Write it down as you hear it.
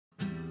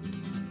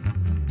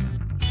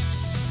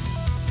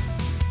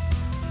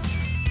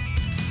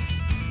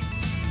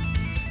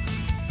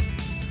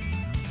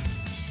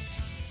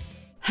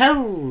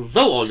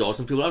Hello all you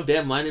awesome people out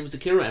there, my name is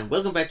Takeru and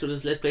welcome back to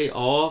this Let's Play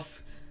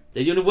of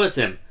the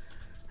Universim.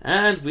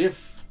 And we're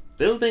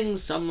building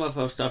some of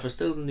our stuff. I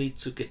still need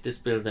to get this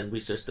built and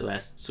research the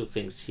last two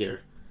things here.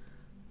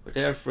 But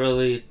they're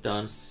fairly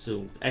done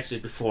soon.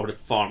 Actually before the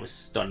farm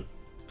is done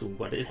doing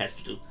what it has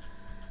to do.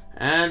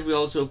 And we're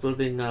also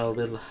building a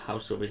little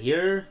house over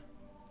here.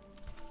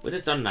 Which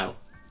is done now.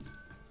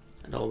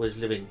 And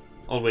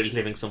already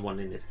living someone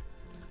in it.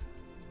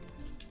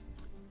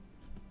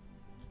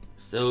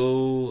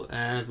 So,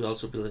 and we're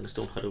also building a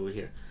stone hut over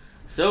here.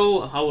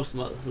 So, our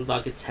small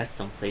nuggets has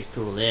some place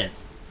to live.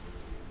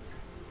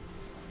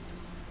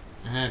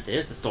 And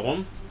there's the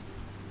storm.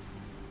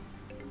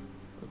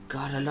 Oh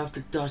god, I love the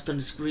dust on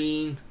the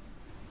screen.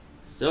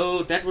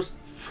 So, that was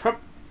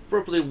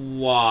probably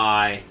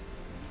why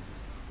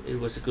it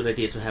was a good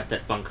idea to have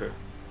that bunker.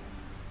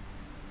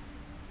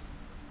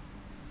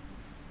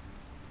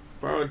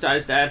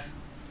 Prioritize that.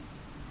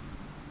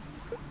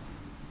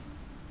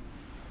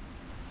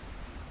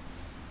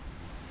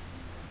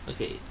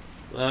 Okay,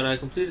 well I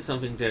completed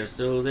something there,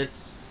 so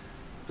let's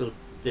build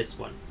this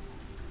one.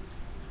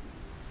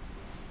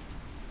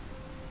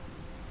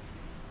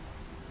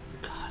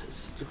 God,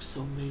 this looks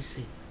so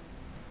amazing.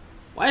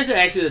 Why is there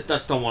actually a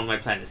dust storm on my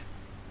planet?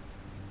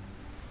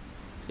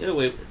 Get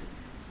away with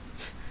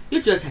it.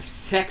 You just have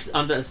sex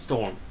under a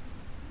storm.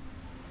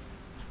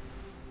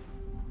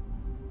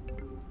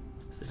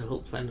 Is it the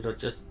whole planet or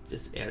just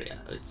this area?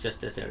 It's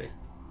just this area.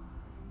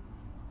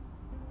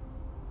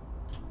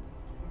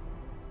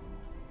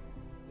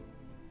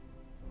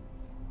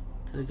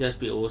 Can it just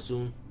be over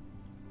soon?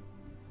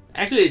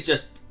 Actually, it's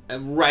just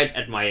right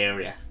at my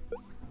area.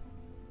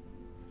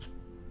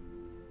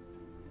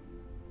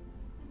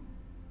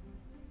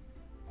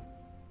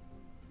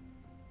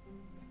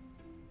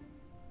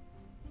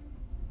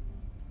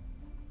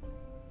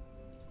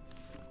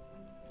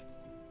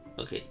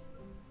 Okay.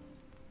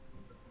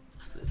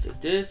 Let's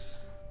take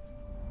this.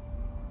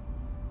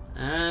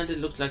 And it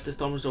looks like the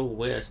storm is over.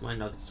 Where's my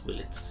nuggets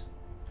village?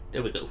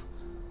 There we go.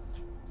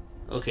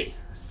 Okay,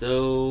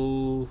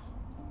 so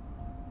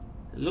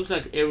it looks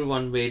like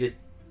everyone made it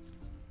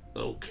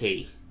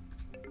okay.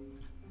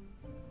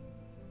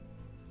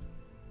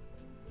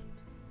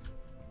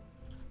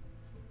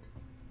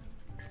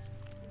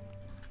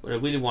 But I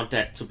really want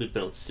that to be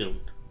built soon.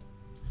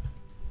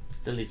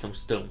 Still need some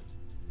stone.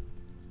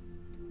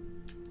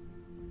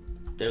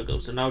 There we go,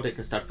 so now they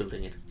can start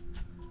building it.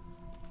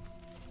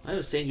 I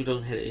was saying you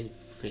don't have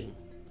anything.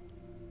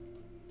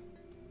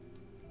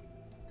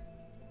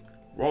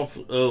 Raw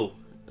food, oh,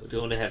 they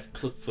only have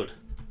cooked food,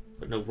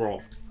 but no raw.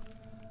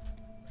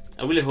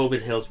 I really hope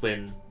it helps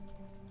when...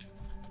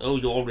 Oh,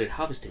 you're already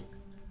harvesting.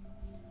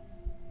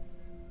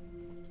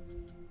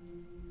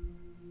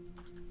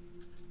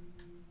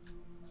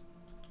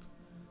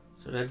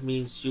 So that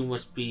means you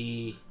must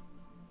be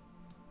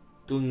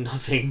doing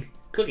nothing,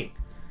 cooking.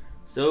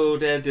 So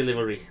there's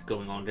delivery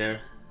going on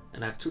there,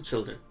 and I have 2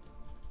 children.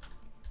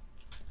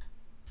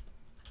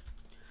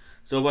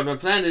 So what my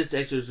plan is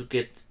actually to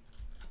get...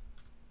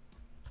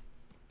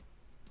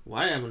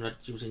 Why am I not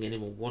using any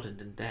more water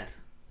than that?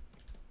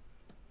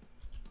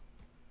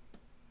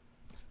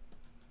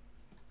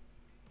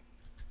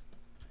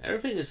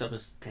 Everything is up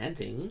and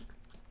standing.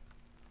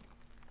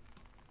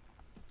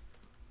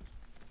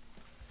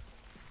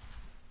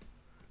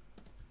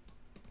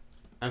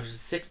 I was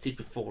 60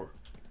 before.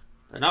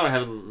 And now I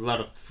have a lot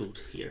of food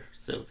here,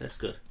 so that's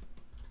good.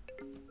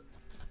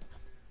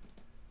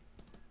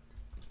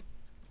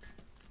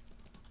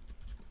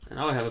 And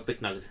now I have a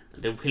big nugget.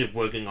 They're really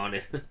working on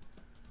it.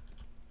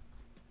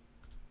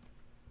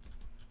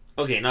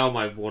 Okay, now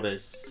my water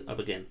is up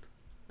again.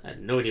 I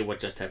had no idea what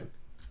just happened.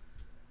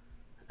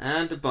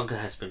 And the bunker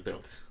has been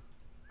built.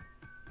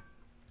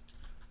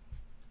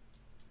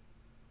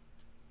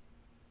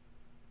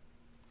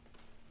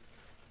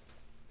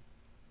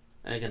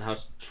 And I can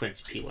house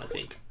 20 people, I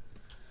think.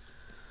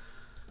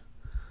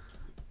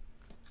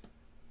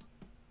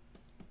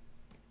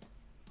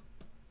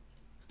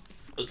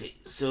 Okay,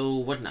 so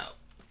what now?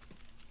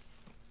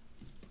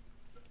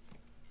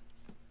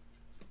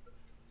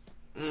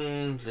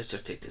 Let's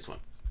just take this one.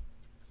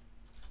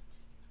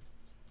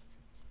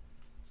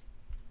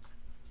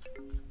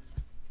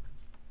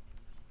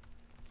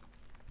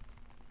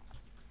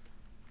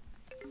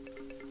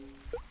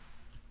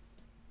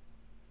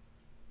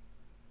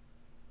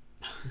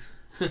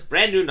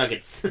 Brand new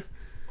nuggets.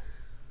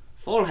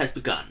 Fall has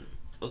begun.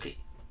 Okay.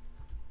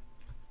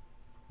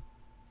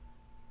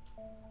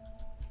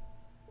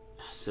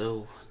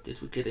 So,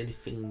 did we get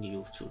anything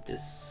new to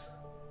this?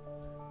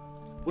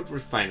 Wood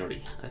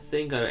refinery. I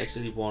think I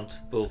actually want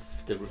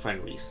both the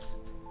refineries.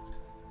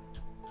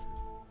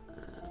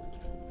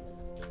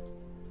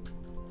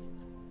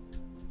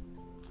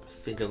 I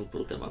think I will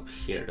build them up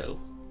here though.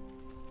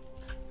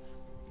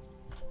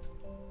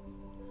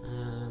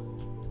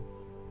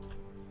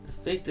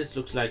 I think this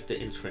looks like the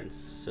entrance,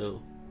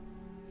 so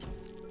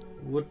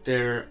wood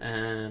there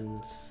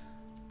and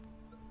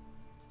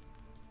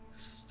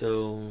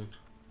stone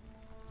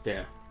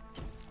there.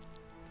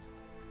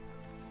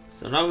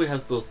 So now we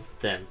have both of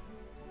them.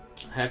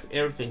 I have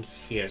everything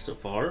here so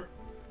far.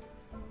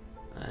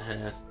 I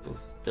have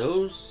both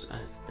those. I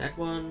have that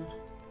one.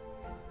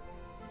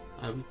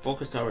 I have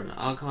focus tower and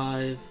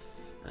archive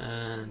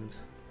and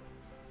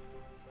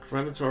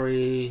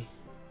crematory.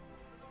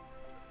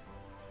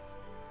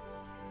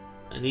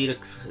 I need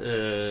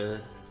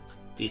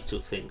these two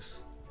things.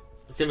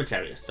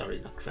 Cemetery, sorry,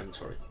 not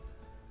crematory.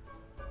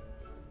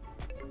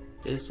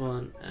 This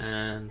one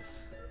and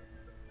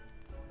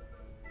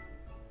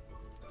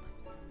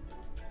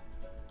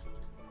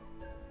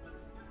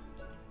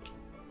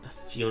a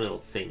funeral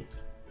thing.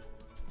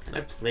 Can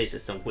I place it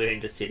somewhere in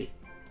the city?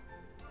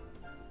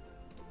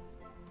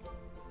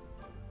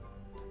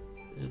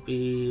 It'll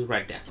be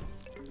right there.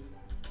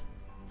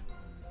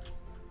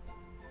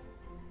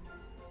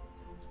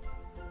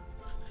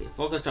 Okay,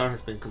 focus tower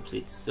has been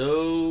complete,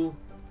 so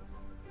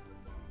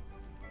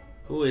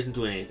who isn't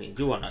doing anything?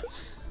 You are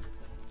not.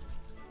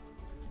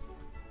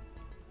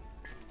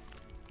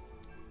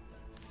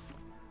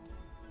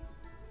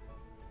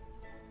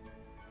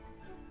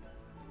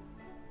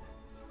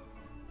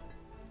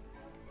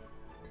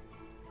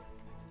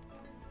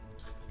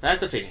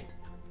 Faster fishing.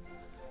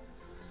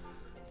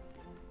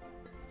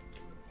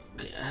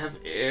 Okay, I have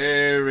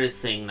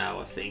everything now,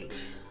 I think.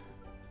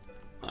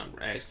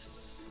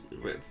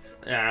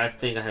 Yeah, I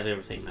think I have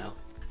everything now.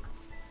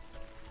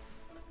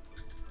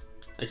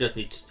 I just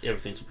need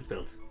everything to be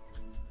built.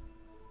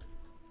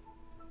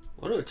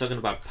 What are we talking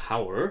about?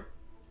 Power?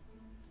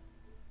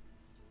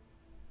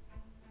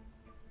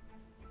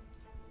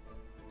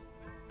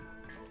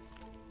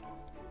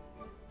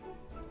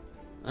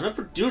 I'm not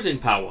producing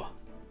power.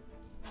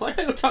 What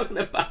are you talking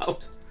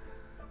about?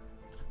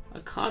 I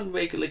can't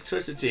make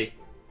electricity.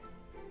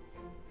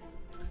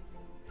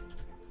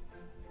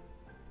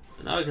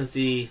 And now I can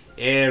see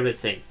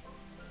everything.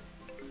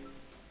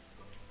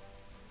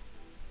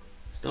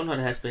 Stone hut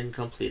has been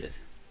completed.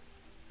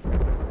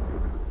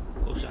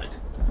 Oh shite.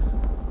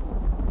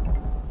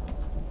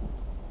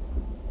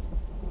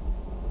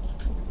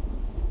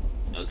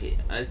 Okay,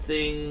 I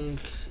think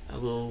I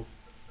will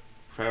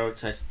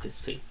prioritize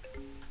this thing.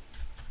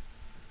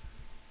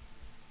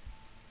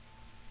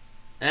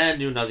 And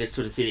new nuggets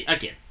to the city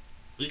again.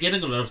 We're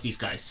getting a lot of these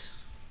guys.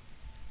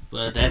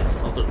 But that's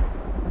also...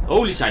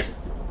 Holy shit!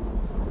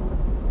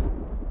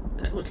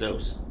 That was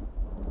close.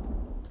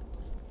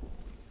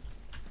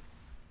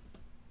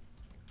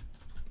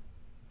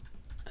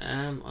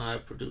 Am I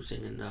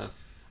producing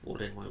enough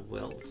water in my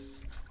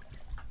wells?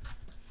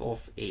 4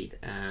 of 8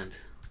 and...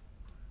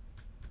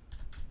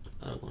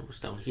 other one was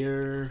down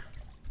here.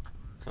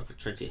 5 of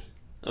 20.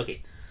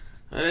 Okay.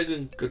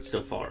 I'm good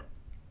so far.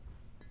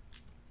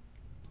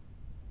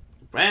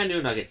 Brand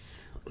new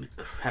nuggets. Holy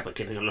crap, I'm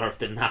getting a lot of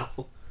them now.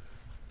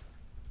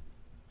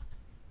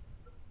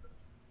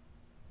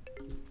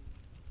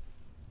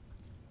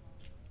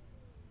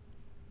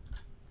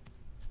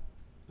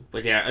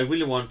 But yeah, I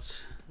really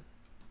want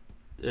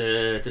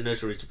the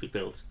nursery to be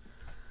built.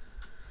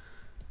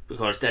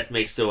 Because that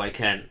makes so I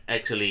can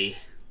actually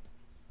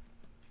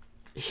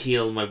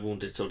heal my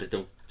wounded so they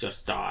don't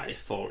just die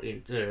for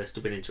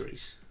stupid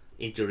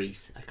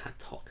injuries. I can't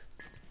talk.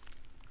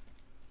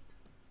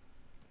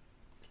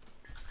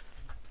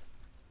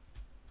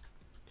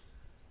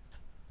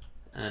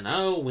 And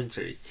now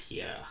winter is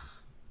here.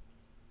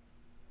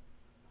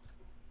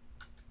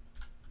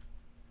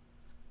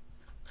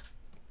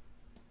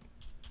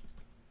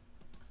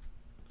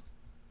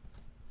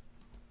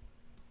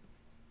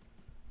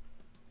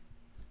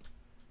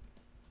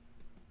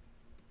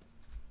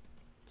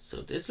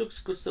 So this looks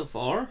good so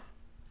far.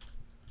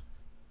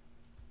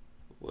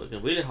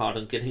 Working really hard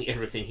on getting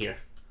everything here.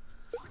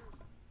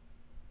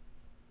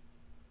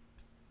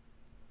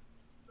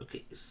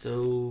 Okay,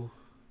 so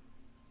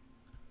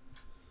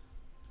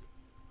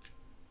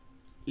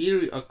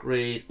Eerie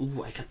upgrade.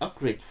 Ooh, I can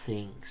upgrade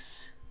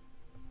things.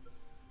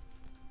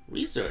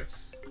 Research.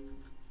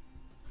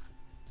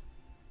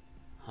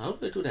 How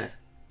do I do that?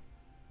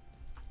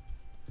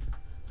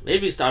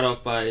 Maybe start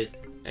off by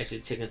actually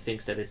checking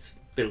things that is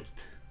built.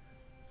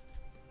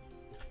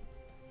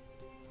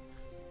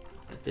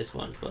 Like this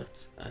one,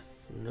 but I've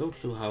no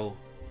clue how.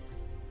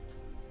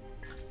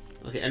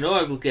 Okay, I know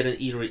I will get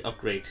an Eerie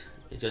upgrade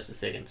in just a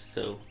second,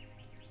 so.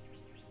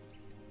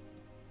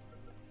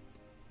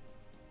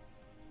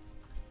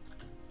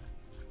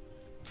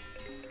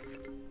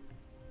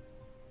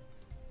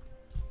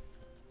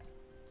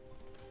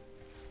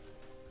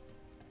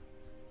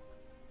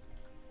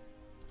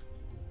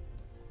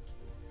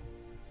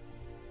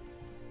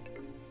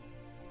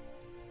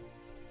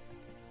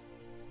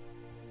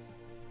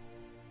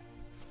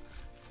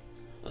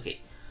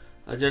 Okay,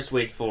 I'll just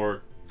wait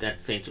for that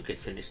thing to get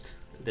finished,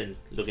 and then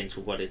look into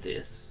what it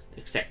is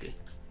exactly.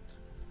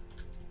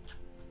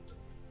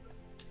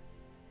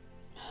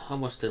 How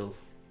much still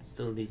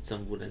need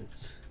some wood and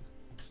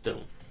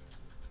stone.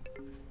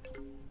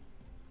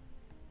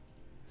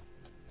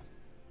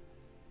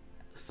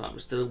 The farm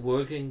is still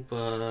working,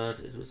 but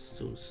it will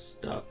soon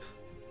stop.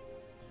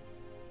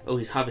 Oh,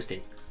 he's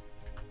harvesting.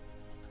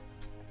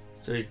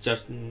 So he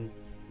just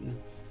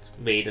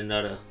made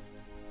another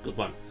good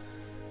one.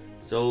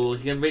 So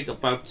he can make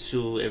about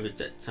 2 every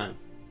time.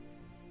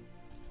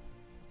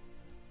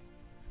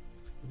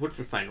 Wood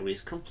refinery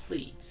is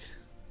complete.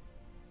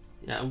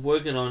 Yeah, I'm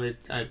working on it.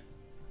 I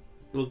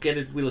will get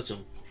it real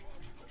soon.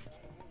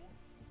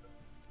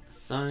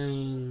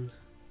 Assign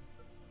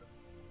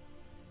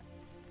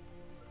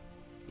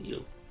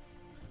you.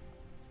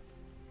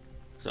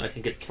 So I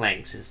can get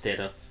planks instead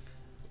of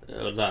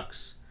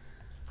logs.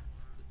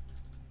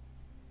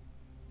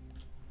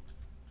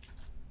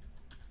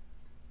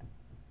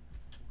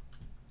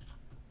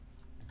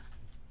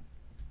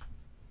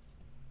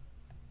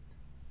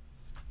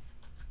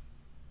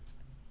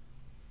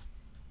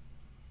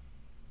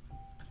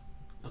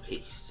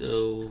 Okay,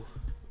 so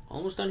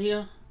almost done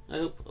here, I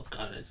hope. Oh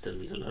god, I still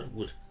need a lot of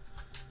wood.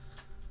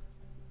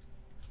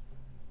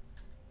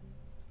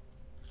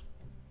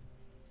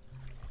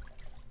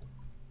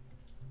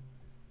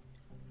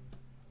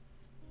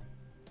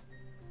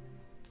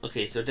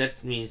 Okay, so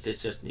that means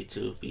this just need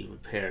to be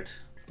repaired,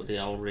 but I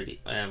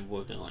am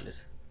working on it.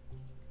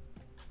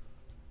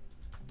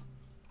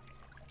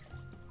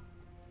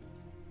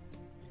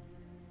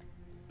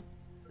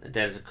 And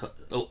that is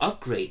a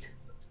upgrade.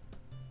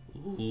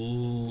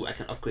 Ooh, I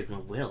can upgrade my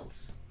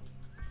wells.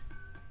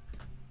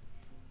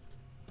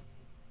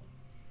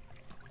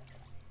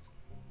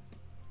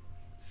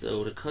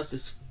 So the cost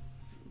is,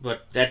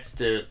 but that's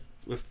the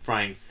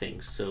refined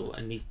thing. So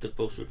I need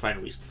both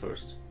refineries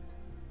first.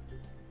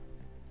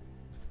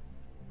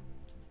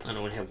 I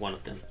only have one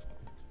of them.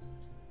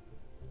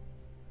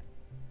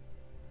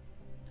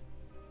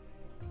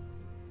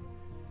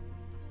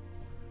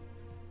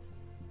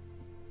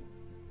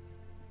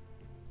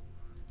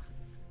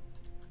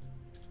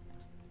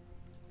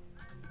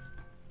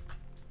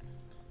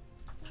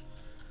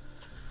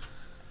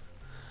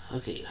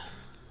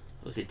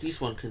 Okay, this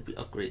one can be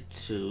upgraded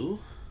too.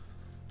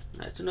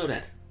 Nice to know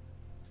that.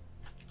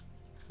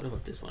 What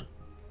about this one?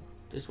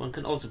 This one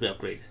can also be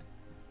upgraded.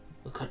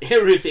 Oh god,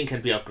 everything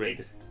can be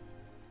upgraded.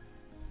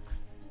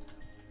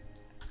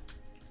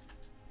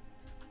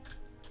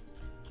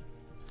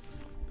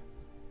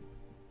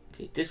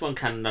 Okay, this one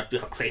cannot be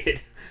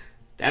upgraded.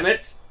 Damn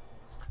it!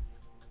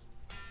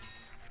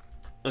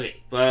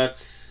 Okay,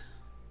 but...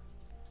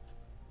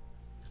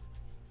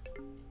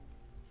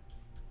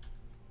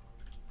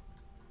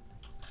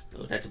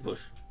 oh, that's a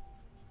bush.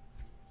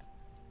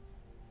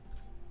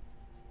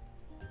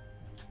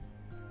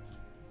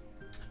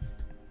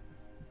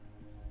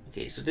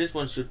 Okay, so this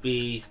one should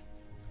be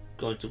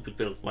going to be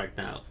built right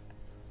now.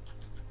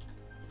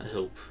 I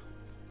hope.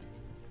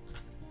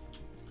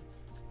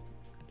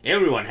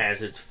 Everyone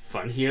has its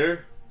fun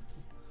here.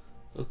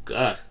 Oh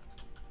god.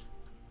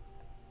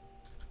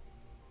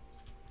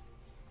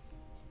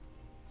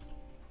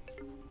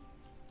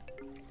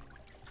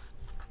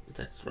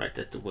 That's right,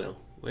 that's the well.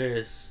 Where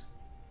is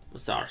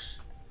Massage?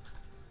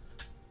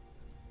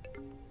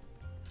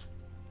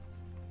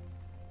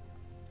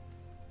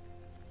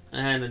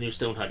 And a new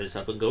stone hut is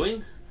up and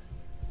going.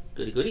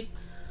 Goody goody.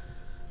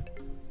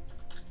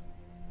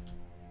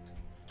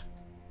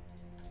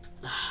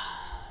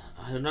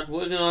 I'm not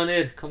working on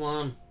it. Come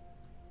on.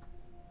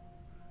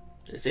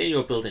 It's in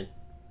your building.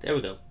 There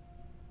we go.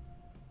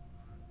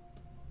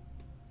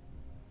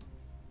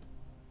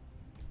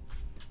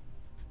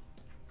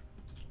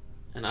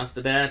 And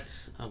after that,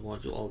 I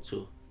want you all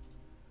to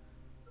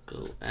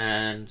go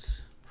and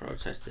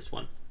prioritize this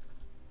one.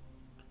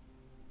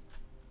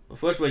 But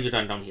first, when you're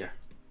done down here.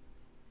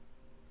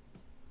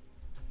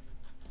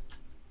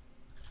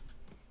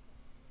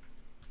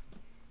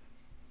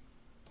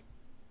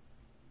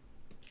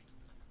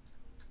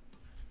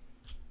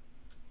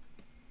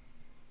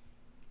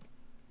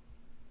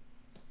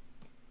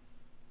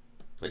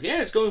 But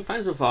yeah, it's going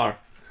fine so far.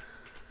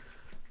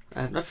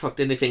 I have not fucked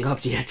anything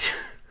up yet.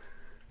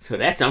 So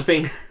that's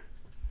something.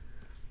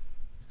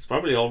 It's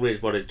probably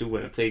always what I do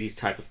when I play these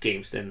type of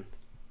games. Then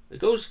it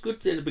goes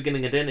good in the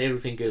beginning and then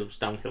everything goes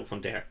downhill from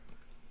there.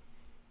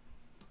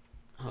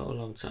 How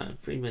long time?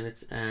 3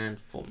 minutes and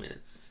 4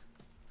 minutes.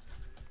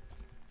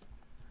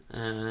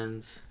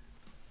 And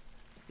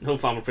no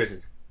farmer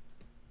prison.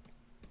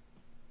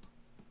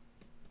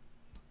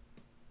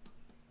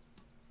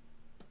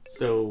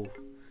 So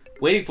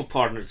waiting for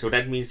partner, so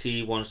that means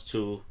he wants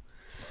to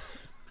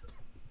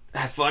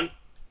have fun.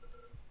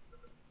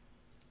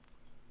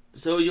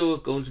 So you're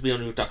going to be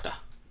on your doctor.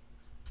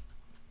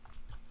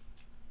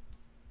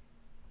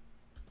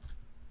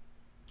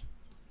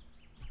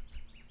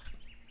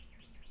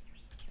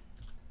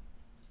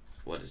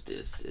 What is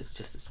this? It's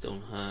just a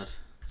stone hut.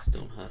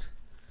 Stone hut.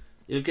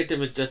 You'll get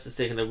them in just a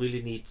second. I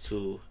really need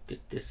to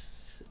get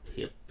this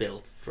here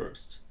built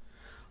first.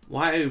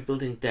 Why are you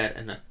building that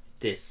and not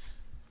this?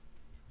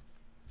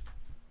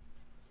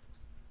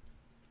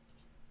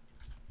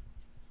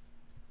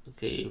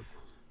 Okay.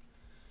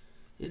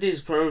 It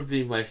is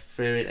probably my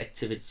favorite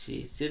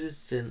activity.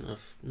 Citizen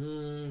of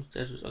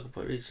status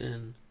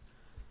occupation.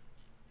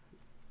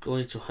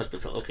 Going to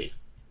hospital. Okay.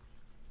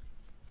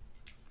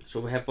 So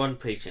we have one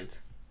patient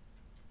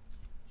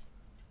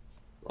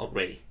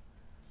already.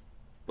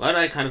 But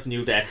I kind of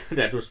knew that.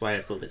 That was why I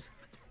built it.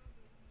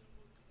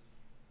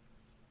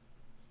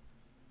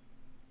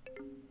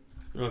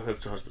 No herb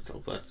to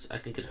hospital, but I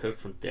can get herb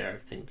from there, I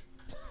think.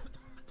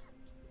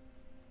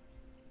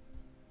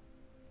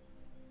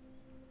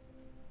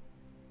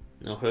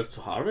 No herb to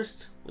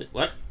harvest? Wait,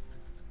 what?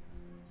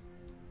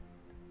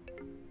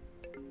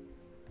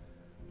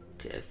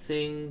 Okay, I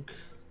think...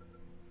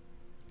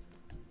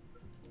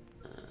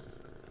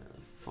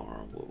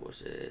 farm, what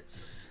was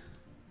it?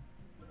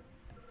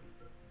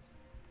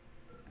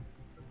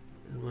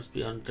 It must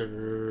be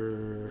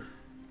under...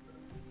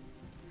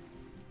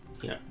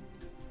 here.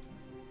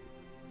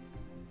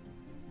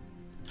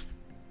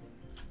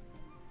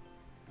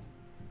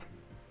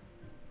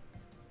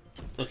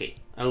 Okay,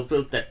 I will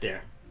build that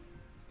there.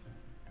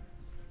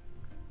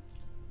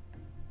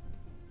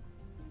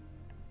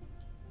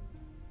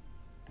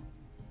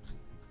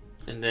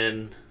 And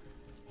then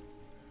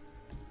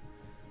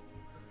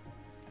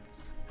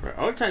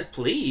prioritize,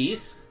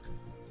 please.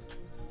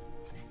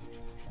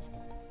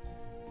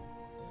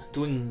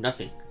 Doing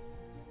nothing.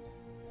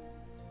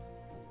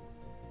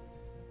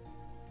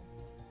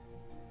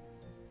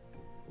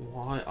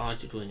 Why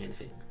aren't you doing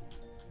anything?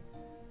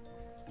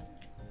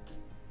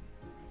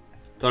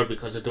 Or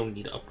because I don't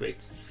need to upgrade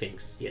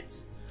things yet.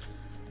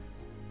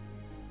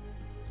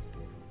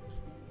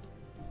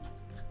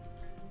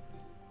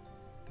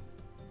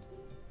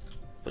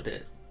 But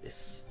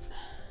this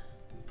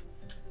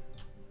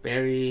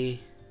berry,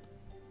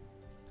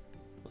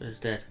 what is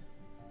that?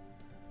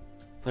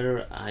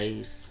 Butter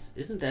ice,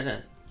 isn't that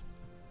a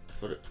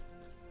for the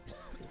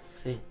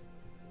thing?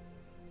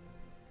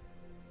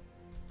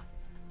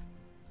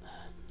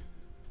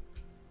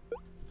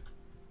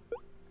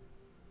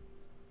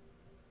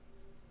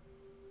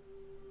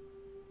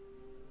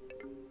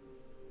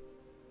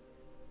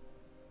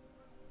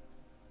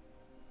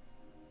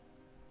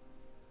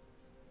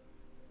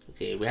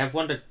 Okay, we have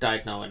one that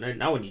died now, and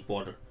now we need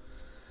water.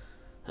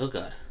 Oh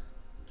god.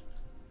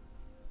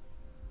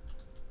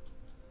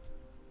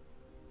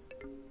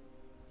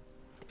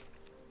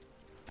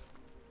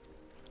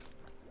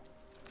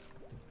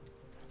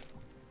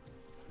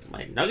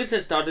 My nuggets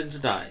have started to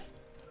die.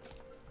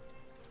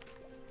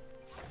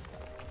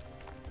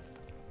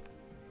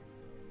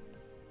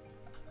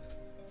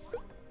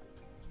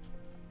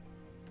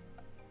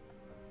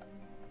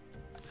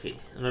 Okay,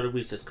 another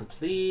research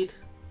complete.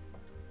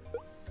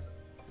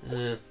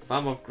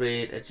 Farm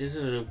upgrade,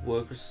 additional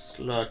worker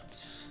slot.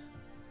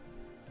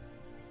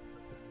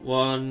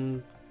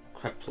 1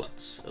 crab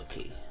plots.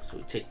 Okay, so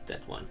we take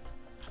that one.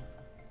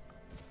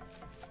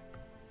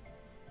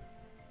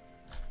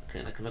 Okay,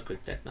 and I can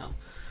upgrade that now.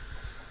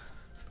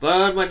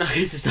 But my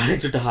nuggets is starting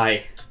to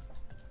die.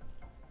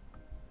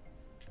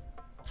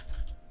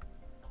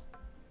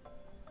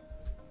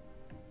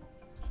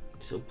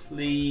 So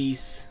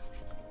please.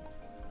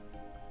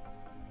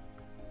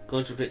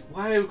 Going to drink.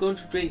 Why are we going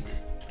to drink?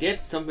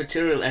 Get some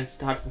material and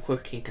start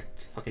working. God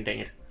fucking dang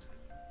it.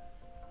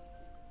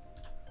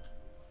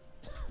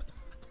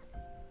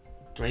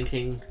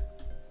 Drinking.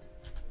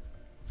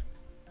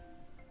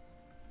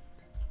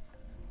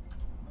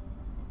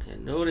 Okay,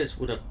 notice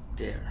wood up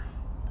there.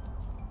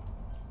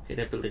 Okay,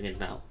 they're building it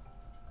now.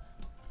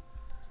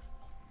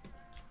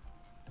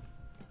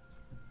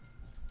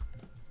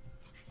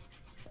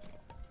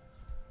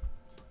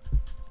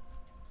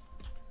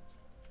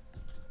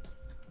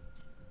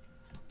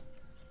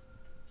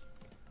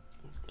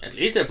 At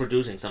least they're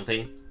producing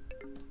something.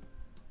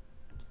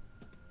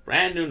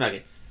 Brand new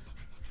nuggets.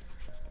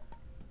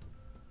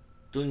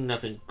 Doing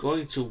nothing.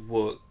 Going to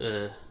work.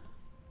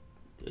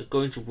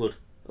 Going to wood.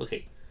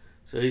 Okay,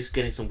 so he's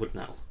getting some wood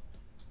now.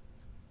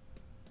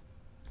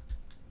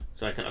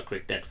 So I can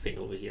upgrade that thing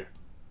over here.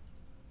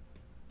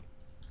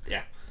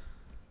 Yeah.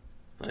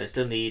 But I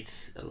still need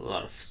a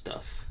lot of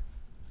stuff.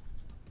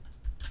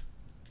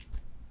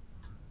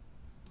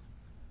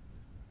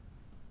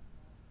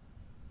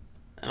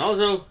 And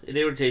also, it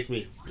irritates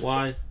me.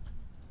 Why?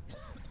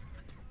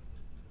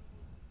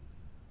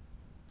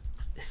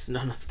 It's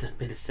none of the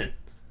medicine.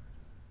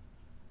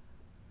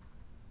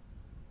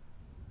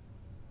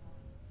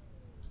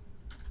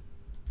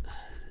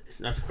 It's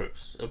not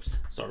herbs. Oops,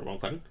 sorry, wrong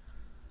button.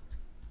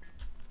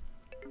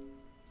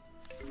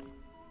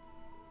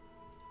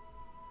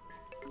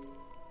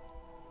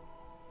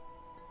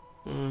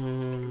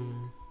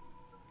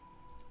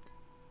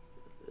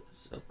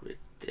 Let's upgrade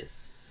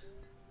this.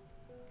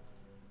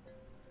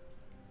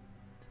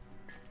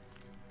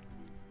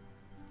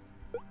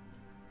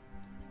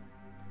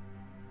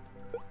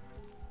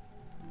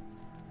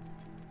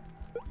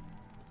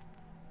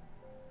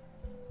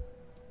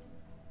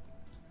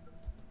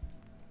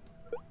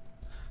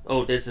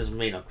 Oh, this is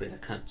main upgrade.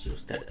 I can't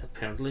use that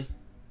apparently.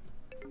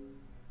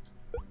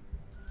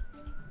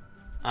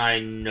 I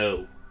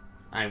know.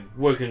 I'm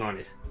working on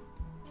it.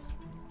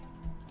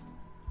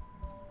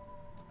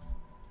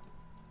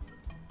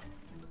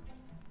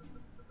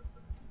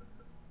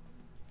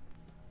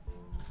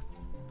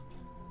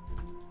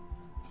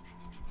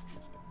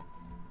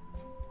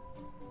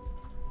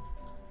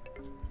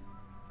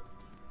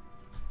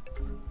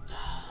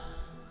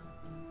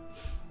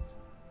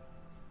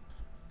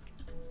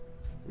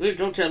 Really,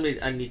 don't tell me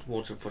I need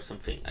water for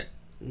something.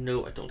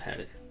 No, I don't have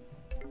it.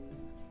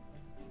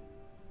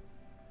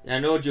 I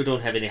know you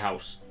don't have any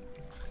house.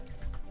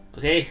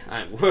 Okay,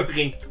 I'm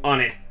working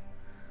on it.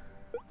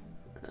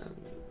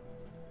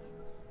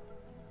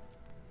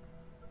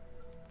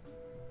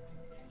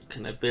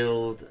 Can I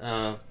build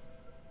okay.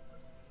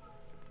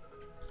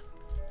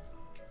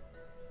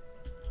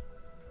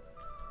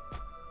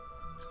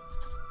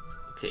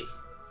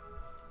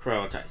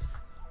 Prioritize.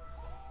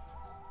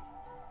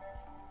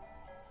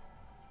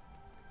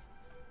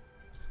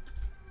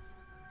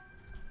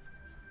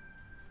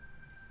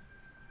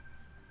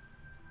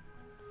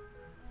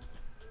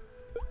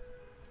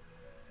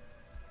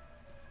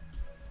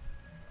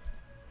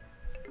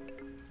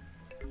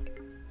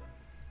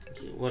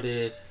 Okay, what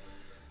if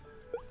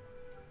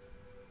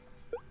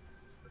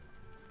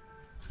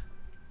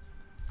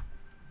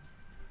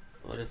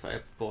I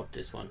bought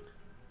this one?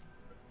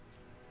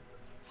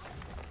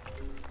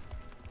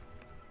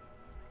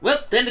 Well,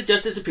 then it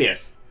just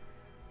disappears.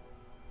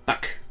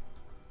 Fuck.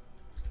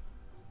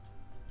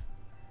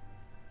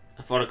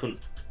 I thought I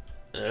couldn't.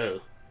 Oh.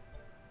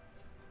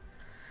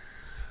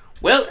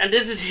 Well, and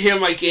this is here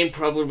my game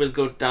probably will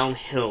go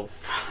downhill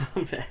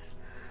from that.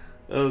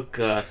 Oh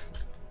god.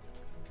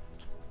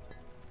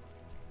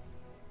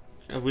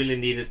 I really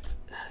needed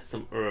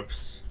some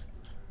herbs.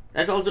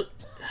 That's also...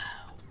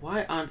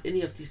 Why aren't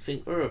any of these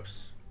things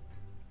herbs?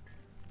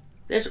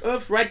 There's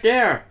herbs right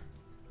there!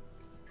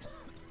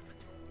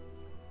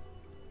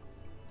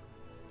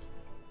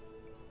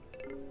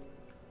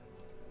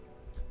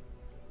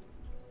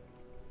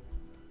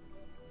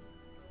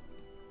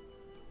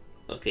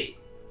 Okay,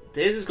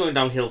 this is going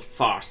downhill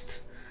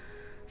fast.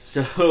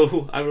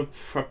 So I will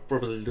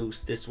probably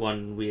lose this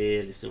one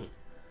really soon.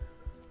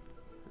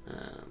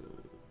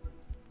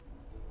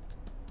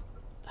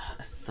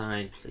 A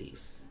sign,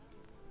 please.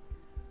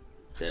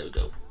 There we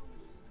go.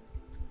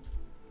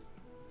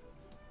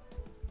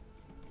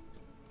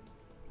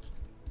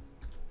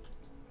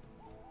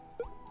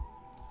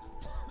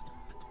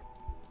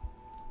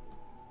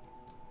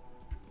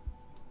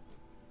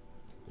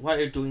 Why are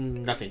you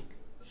doing nothing?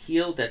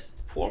 Heal that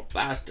poor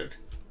bastard.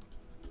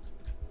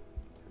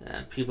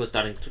 People are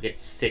starting to get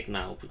sick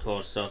now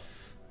because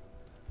of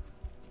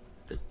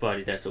the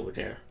body that's over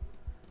there.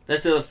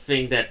 That's the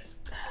thing that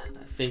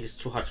I think is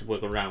too hard to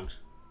work around.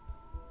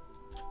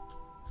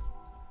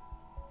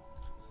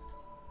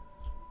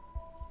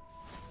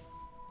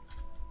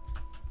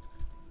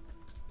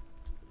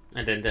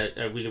 And then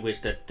I really wish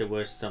that there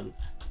was some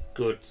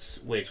good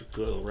way to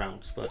go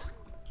around, but...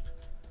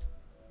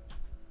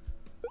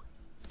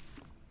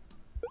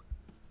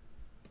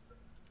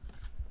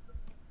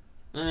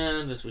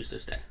 And let's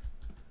research that.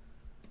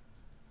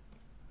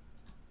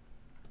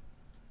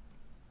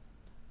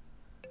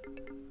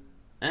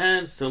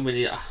 And so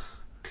many are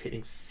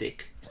getting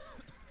sick.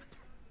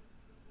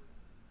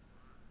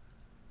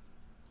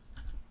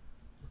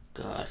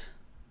 God.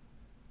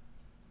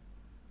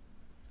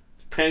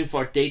 Preparing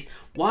for a date.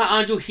 Why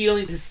aren't you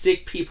healing the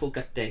sick people?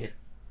 God dang it.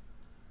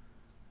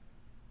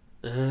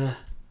 Ugh.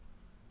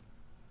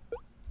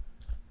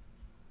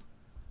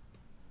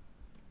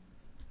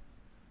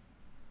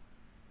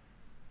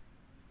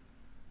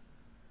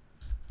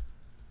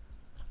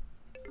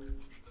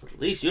 At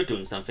least you're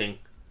doing something.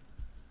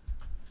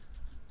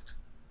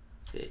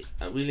 Okay,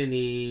 I really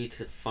need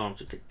a farm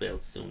to get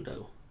built soon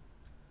though.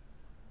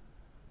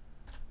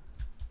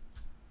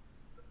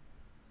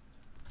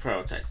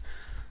 Prioritize.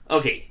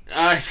 Okay,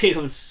 I think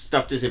I'll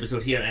stop this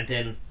episode here and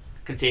then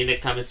continue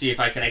next time and see if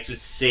I can actually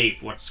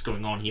save what's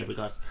going on here,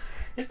 because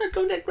it's not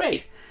going that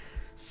great.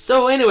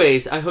 So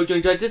anyways, I hope you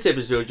enjoyed this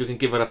episode. You can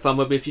give it a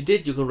thumb up if you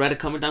did. You can write a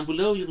comment down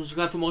below. You can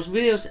subscribe for more awesome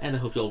videos. And I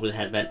hope you all will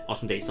have an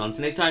awesome day. So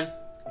until next time,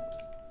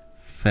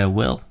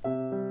 farewell.